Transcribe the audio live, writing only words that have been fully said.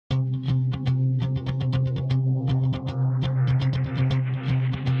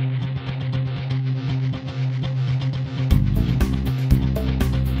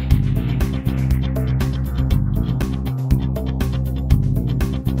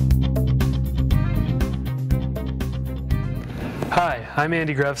I'm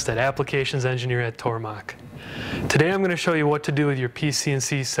Andy Grevstead, Applications Engineer at Tormach. Today I'm going to show you what to do with your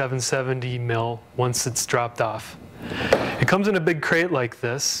PCNC 770 mill once it's dropped off. It comes in a big crate like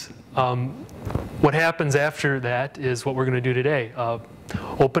this. What happens after that is what we're going to do today.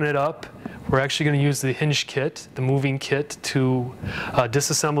 Open it up. We're actually going to use the hinge kit, the moving kit, to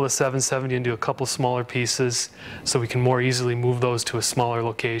disassemble the 770 into a couple smaller pieces so we can more easily move those to a smaller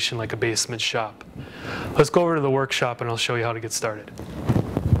location like a basement shop. Let's go over to the workshop and I'll show you how to get started.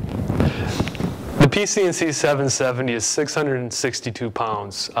 The PCNC 770 is 662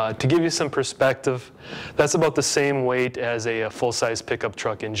 pounds. To give you some perspective, that's about the same weight as a full-size pickup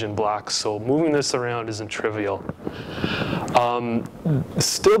truck engine block, so moving this around isn't trivial.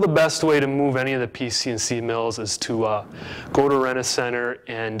 Still, the best way to move any of the PCNC mills is to go to Rent-A-Center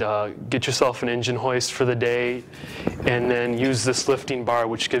and get yourself an engine hoist for the day, and then use this lifting bar,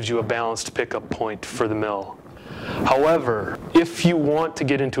 which gives you a balanced pickup point for the mill. However, if you want to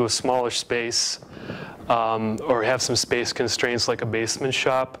get into a smaller space, or have some space constraints like a basement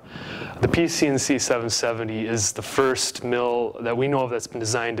shop, the PCNC 770 is the first mill that we know of that's been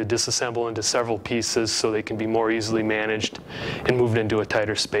designed to disassemble into several pieces so they can be more easily managed and moved into a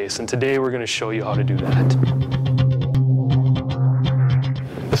tighter space. And today we're going to show you how to do that.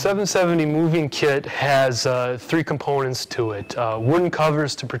 The 770 moving kit has three components to it. Wooden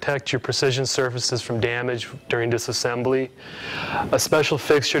covers to protect your precision surfaces from damage during disassembly, a special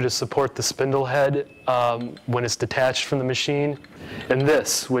fixture to support the spindle head when it's detached from the machine, and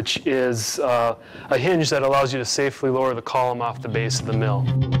this, which is a hinge that allows you to safely lower the column off the base of the mill.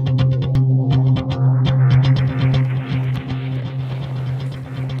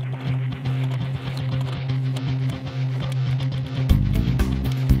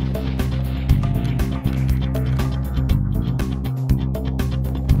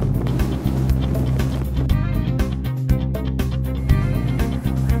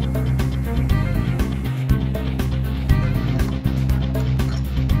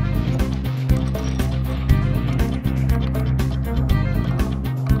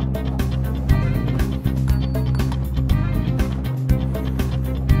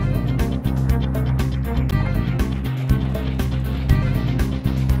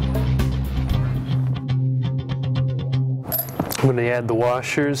 I'm going to add the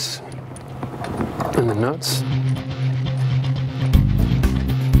washers and the nuts.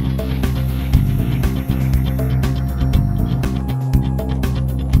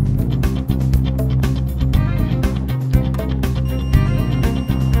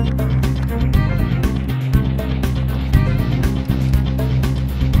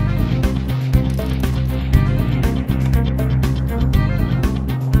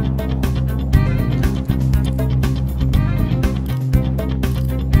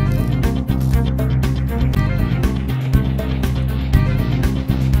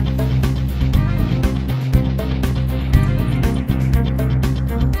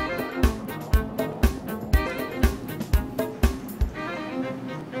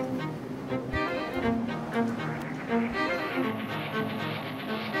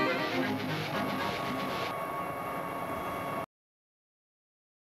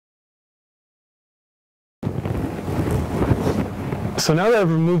 So now that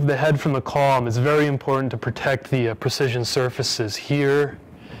I've removed the head from the column, it's very important to protect the precision surfaces here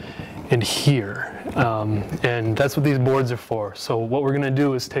and here. And that's what these boards are for. So what we're going to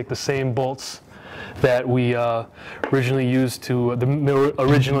do is take the same bolts that we originally used to, the mill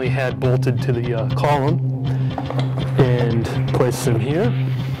originally had bolted to the column, and place them here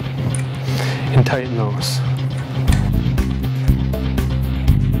and tighten those.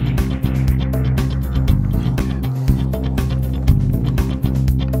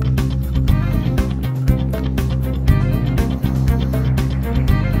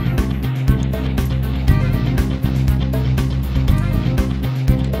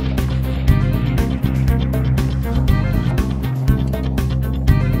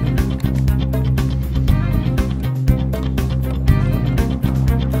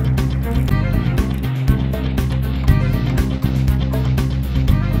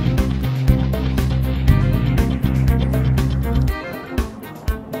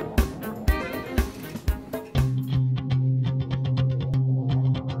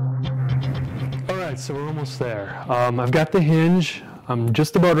 So we're almost there. I've got the hinge. I'm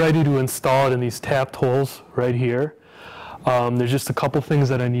just about ready to install it in these tapped holes right here. There's just a couple things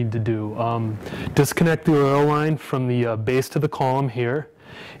that I need to do. Disconnect the oil line from the base to the column here,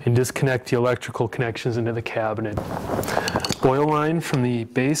 and disconnect the electrical connections into the cabinet. Oil line from the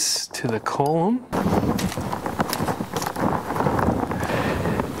base to the column.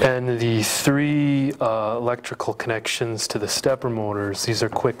 And the 3 electrical connections to the stepper motors, these are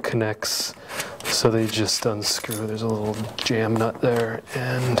quick connects, so they just unscrew. There's a little jam nut there,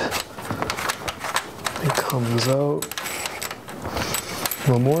 and it comes out.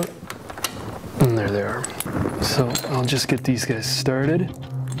 A little more, and there they are. So I'll just get these guys started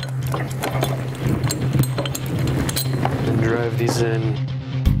and drive these in.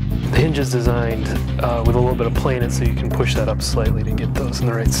 The hinge is designed with a little bit of play in it, so you can push that up slightly to get those in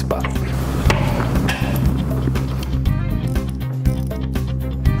the right spot.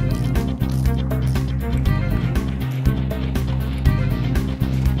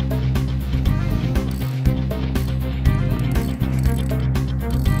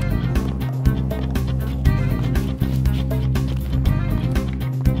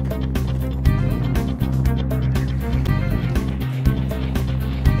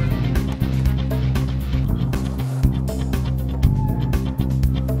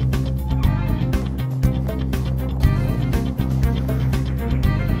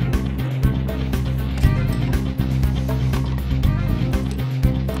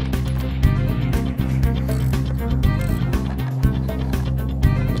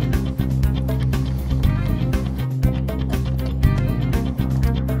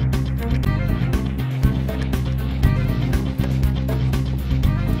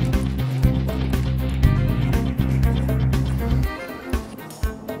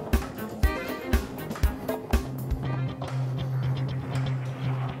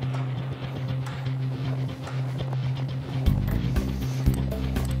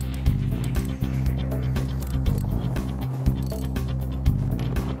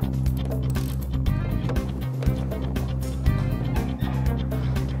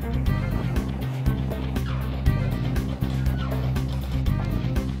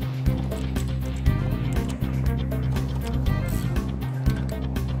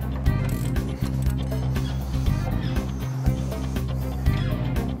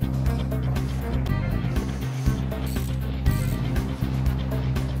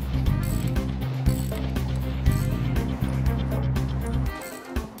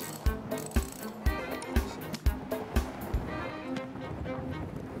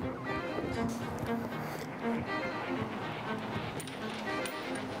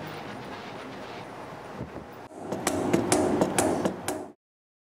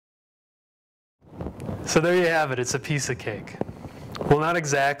 So there you have it, it's a piece of cake. Well, not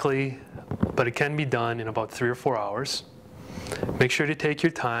exactly, but it can be done in about 3 or 4 hours. Make sure to take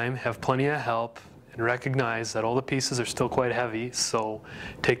your time, have plenty of help, and recognize that all the pieces are still quite heavy, so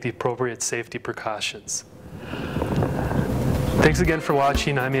take the appropriate safety precautions. Thanks again for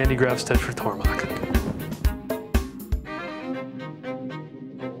watching. I'm Andy Grafstead for Tormach.